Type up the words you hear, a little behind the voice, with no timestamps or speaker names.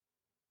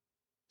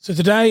So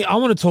today I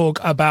want to talk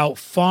about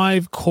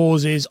 5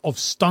 causes of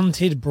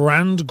stunted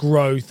brand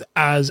growth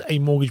as a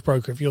mortgage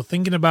broker. If you're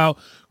thinking about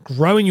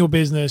growing your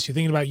business, you're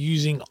thinking about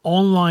using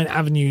online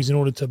avenues in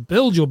order to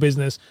build your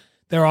business,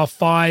 there are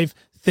 5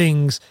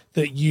 things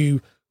that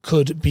you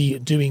could be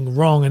doing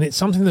wrong. And it's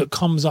something that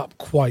comes up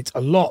quite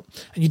a lot.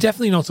 And you're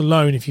definitely not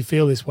alone if you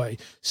feel this way.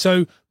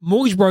 So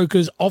mortgage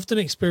brokers often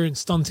experience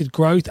stunted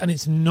growth, and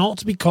it's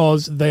not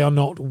because they are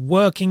not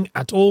working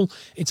at all.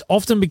 It's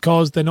often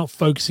because they're not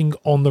focusing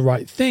on the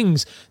right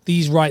things.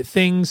 These right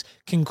things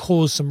can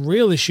cause some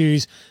real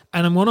issues,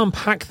 and I'm going to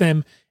unpack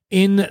them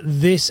in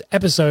this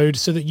episode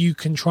so that you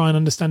can try and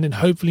understand and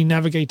hopefully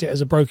navigate it as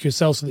a broker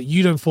yourself so that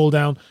you don't fall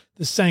down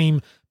the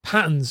same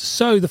patterns.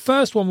 So the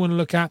first one we're going to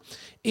look at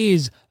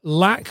is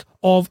lack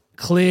of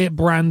clear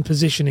brand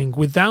positioning.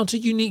 Without a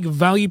unique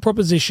value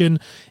proposition,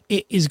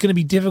 it is going to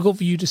be difficult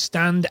for you to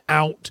stand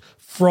out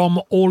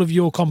from all of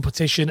your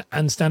competition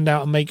and stand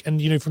out and make,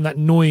 from that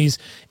noise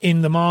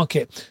in the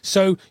market.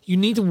 So you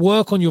need to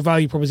work on your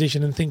value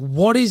proposition and think,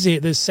 what is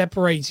it that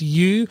separates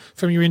you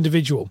from your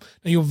individual?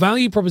 Now, your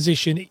value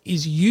proposition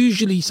is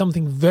usually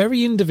something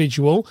very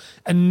individual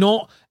and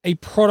not a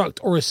product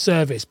or a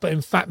service, but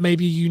in fact,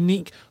 maybe a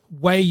unique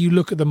way you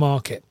look at the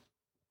market.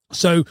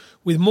 So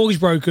with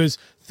mortgage brokers,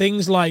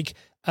 things like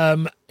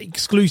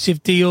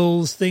exclusive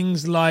deals,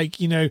 things like,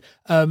 no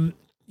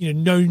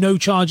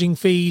charging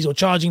fees or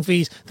charging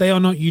fees, they are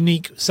not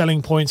unique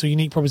selling points or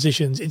unique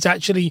propositions. It's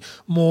actually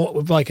more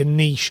of like a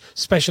niche,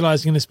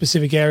 specializing in a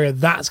specific area.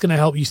 That's going to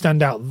help you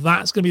stand out.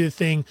 That's going to be the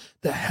thing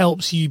that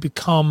helps you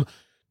become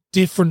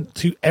different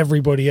to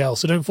everybody else.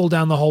 So don't fall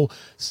down the whole,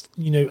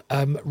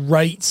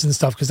 rates and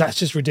stuff, because that's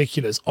just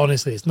ridiculous.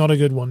 Honestly, it's not a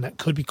good one. That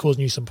could be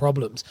causing you some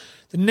problems.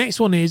 The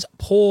next one is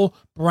poor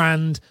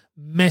brand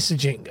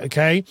messaging.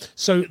 Okay.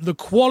 So the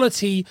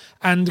quality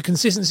and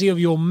consistency of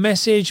your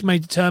message may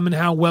determine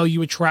how well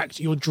you attract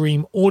your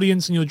dream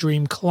audience and your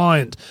dream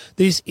client.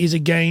 This is,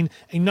 again,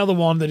 another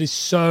one that is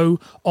so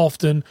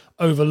often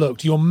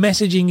overlooked. Your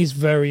messaging is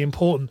very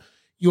important.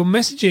 Your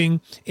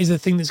messaging is the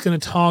thing that's going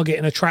to target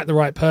and attract the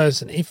right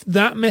person. If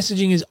that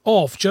messaging is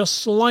off just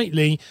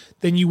slightly,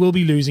 then you will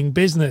be losing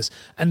business.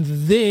 And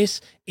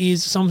this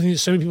is something that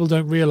so many people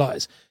don't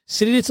realize.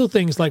 Silly little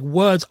things like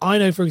words. I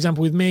know, for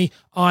example, with me,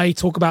 I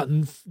talk about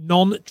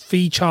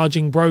non-fee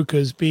charging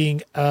brokers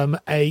being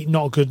a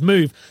not a good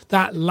move.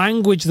 That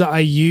language that I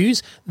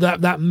use, that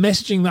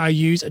messaging that I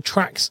use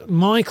attracts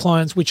my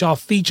clients, which are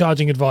fee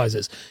charging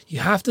advisors. You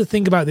have to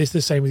think about this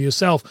the same with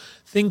yourself.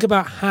 Think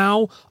about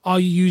how are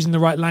you using the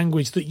right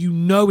language that you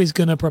know is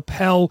going to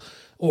propel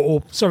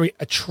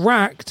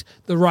attract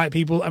the right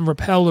people and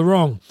repel the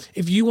wrong.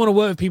 If you want to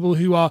work with people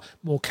who are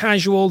more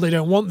casual, they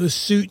don't want the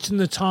suits and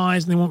the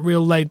ties, and they want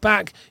real laid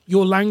back,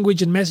 your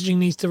language and messaging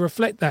needs to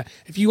reflect that.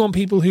 If you want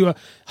people who are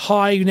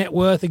high net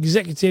worth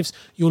executives,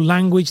 your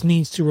language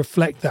needs to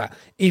reflect that.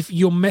 If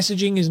your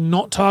messaging is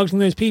not targeting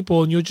those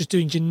people and you're just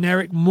doing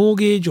generic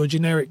mortgage or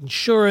generic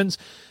insurance,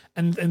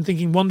 and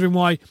wondering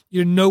why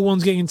no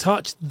one's getting in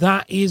touch,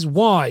 that is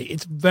why.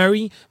 It's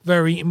very,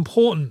 very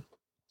important.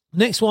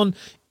 Next one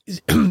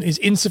is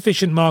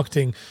insufficient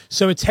marketing.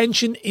 So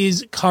attention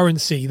is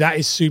currency. That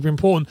is super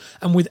important.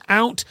 And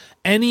without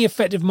any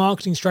effective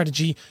marketing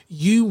strategy,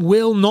 you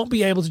will not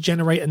be able to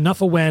generate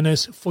enough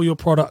awareness for your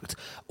product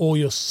or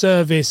your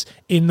service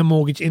in the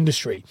mortgage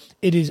industry.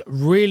 It is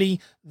really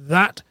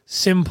that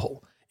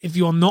simple. If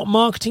you're not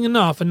marketing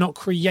enough and not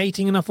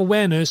creating enough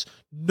awareness,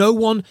 no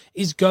one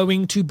is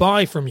going to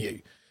buy from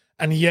you.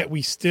 And yet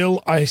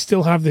I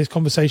still have this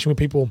conversation with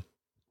people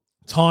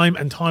time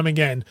and time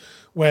again,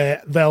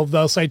 where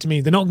they'll say to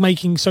me, they're not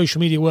making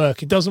social media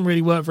work. It doesn't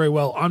really work very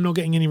well. I'm not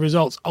getting any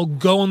results. I'll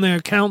go on their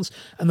accounts,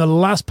 and the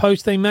last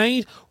post they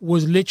made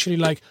was literally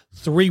like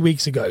 3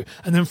 weeks ago.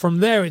 And then from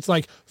there, it's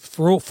like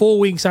 4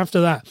 weeks after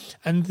that,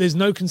 and there's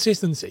no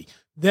consistency.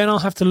 Then I'll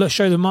have to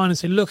show them mine and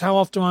say, look how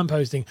often I'm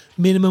posting.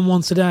 Minimum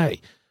once a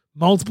day,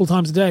 multiple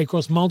times a day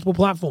across multiple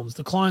platforms.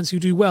 The clients who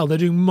do well, they're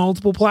doing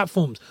multiple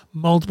platforms,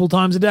 multiple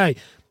times a day.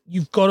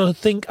 You've got to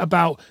think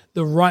about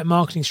the right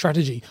marketing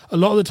strategy. A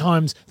lot of the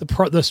times,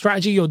 the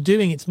strategy you're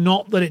doing, it's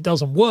not that it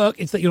doesn't work,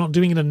 it's that you're not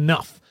doing it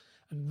enough.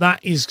 And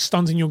that is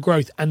stunting your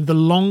growth. And the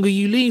longer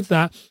you leave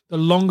that, the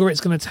longer it's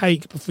going to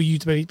take for you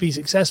to be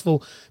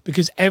successful,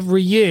 because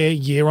every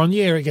year on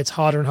year, it gets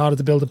harder and harder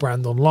to build a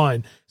brand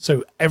online.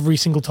 So every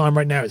single time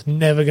right now, it's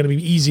never going to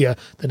be easier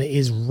than it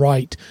is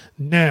right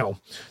now.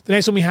 The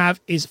next one we have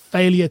is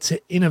failure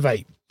to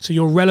innovate. So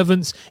your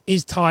relevance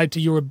is tied to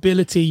your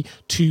ability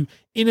to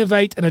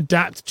innovate and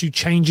adapt to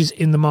changes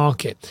in the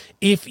market.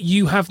 If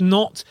you have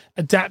not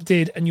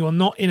adapted and you are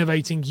not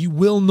innovating, you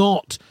will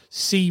not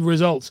see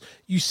results.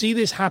 You see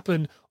this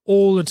happen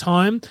all the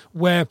time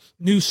where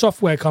new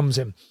software comes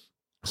in.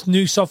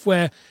 New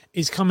software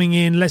is coming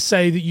in. Let's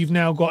say that you've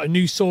now got a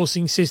new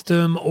sourcing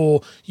system,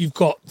 or you've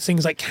got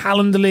things like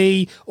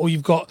Calendly, or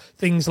you've got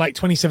things like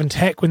 27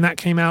 Tech when that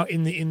came out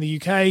in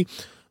the UK.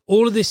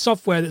 All of this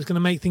software that's going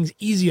to make things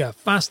easier,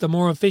 faster,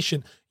 more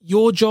efficient.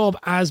 Your job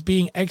as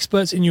being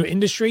experts in your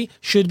industry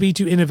should be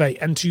to innovate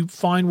and to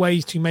find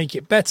ways to make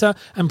it better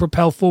and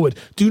propel forward.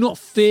 Do not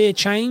fear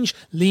change,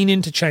 lean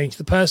into change.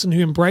 The person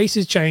who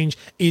embraces change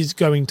is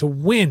going to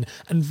win.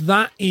 And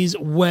that is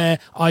where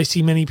I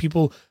see many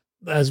people,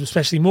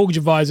 especially mortgage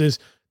advisors,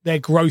 their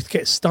growth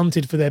gets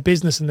stunted for their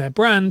business and their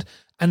brand,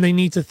 and they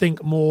need to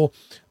think more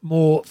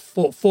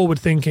forward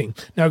thinking.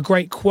 Now, a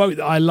great quote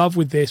that I love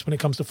with this when it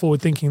comes to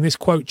forward thinking, this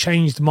quote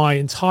changed my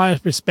entire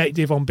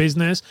perspective on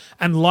business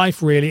and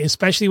life, really,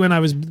 especially when I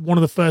was one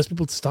of the first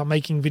people to start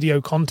making video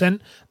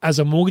content as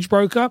a mortgage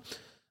broker.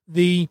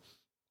 The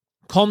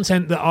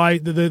content that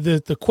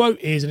the quote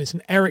is, and it's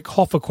an Eric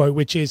Hoffer quote,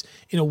 which is,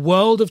 "In a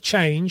world of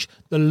change,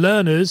 the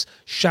learners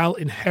shall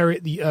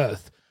inherit the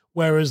earth,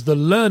 whereas the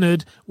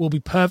learned will be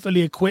perfectly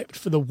equipped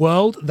for the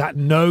world that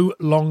no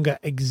longer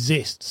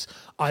exists."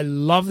 I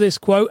love this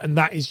quote, and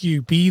that is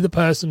you. Be the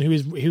person who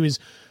is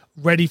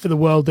ready for the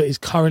world that is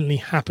currently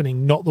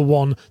happening, not the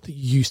one that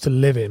you used to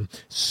live in.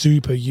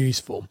 Super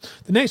useful.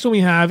 The next one we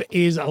have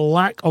is a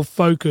lack of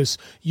focus.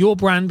 Your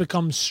brand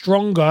becomes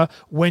stronger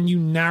when you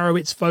narrow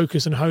its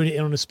focus and hone it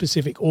in on a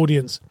specific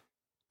audience.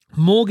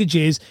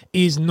 Mortgages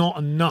is not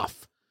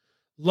enough.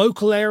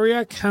 Local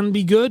area can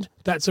be good.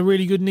 That's a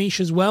really good niche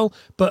as well.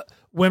 But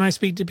when I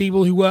speak to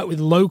people who work with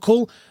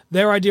local,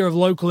 their idea of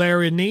local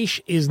area niche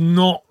is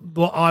not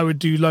what I would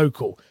do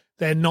local.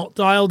 They're not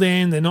dialed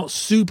in. They're not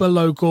super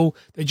local.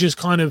 They're just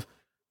kind of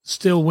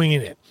still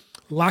winging it.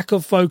 Lack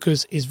of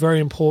focus is very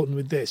important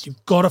with this.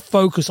 You've got to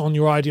focus on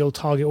your ideal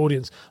target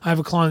audience. I have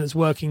a client that's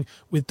working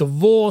with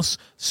divorce,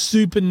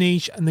 super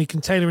niche, and they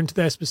can tailor into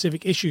their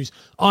specific issues.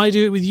 I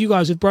do it with you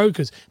guys, with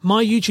brokers.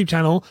 My YouTube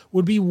channel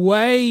would be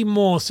way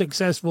more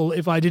successful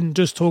if I didn't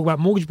just talk about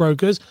mortgage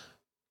brokers,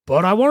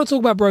 but I want to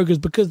talk about brokers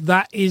because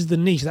that is the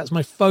niche. That's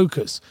my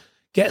focus.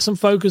 Get some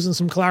focus and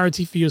some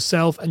clarity for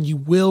yourself, and you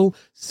will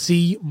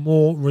see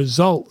more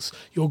results.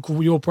 Your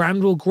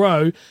brand will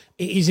grow.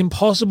 It is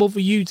impossible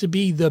for you to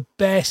be the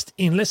best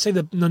in, let's say,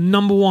 the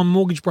number one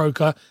mortgage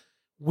broker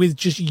with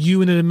just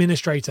you and an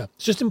administrator.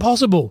 It's just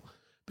impossible.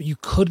 But you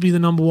could be the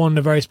number one in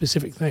a very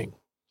specific thing.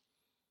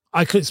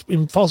 It's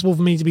impossible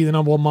for me to be the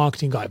number one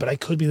marketing guy, but I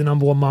could be the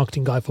number one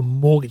marketing guy for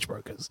mortgage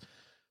brokers.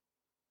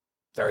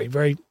 Very,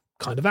 very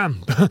kind of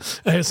am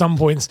at some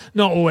points,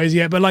 not always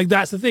yet, but like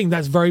that's the thing,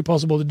 that's very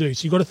possible to do.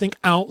 So you've got to think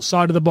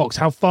outside of the box.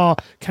 How far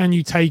can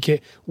you take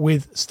it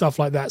with stuff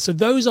like that? So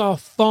those are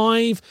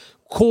 5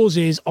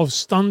 causes of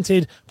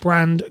stunted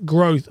brand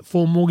growth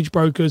for mortgage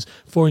brokers,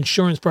 for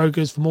insurance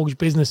brokers, for mortgage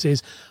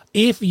businesses.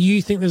 If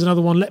you think there's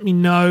another one, let me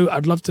know.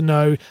 I'd love to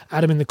know.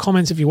 Add them in the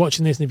comments if you're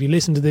watching this, and if you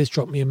listen to this,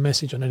 drop me a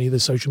message on any of the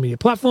social media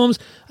platforms,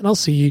 and I'll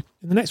see you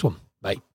in the next one. Bye.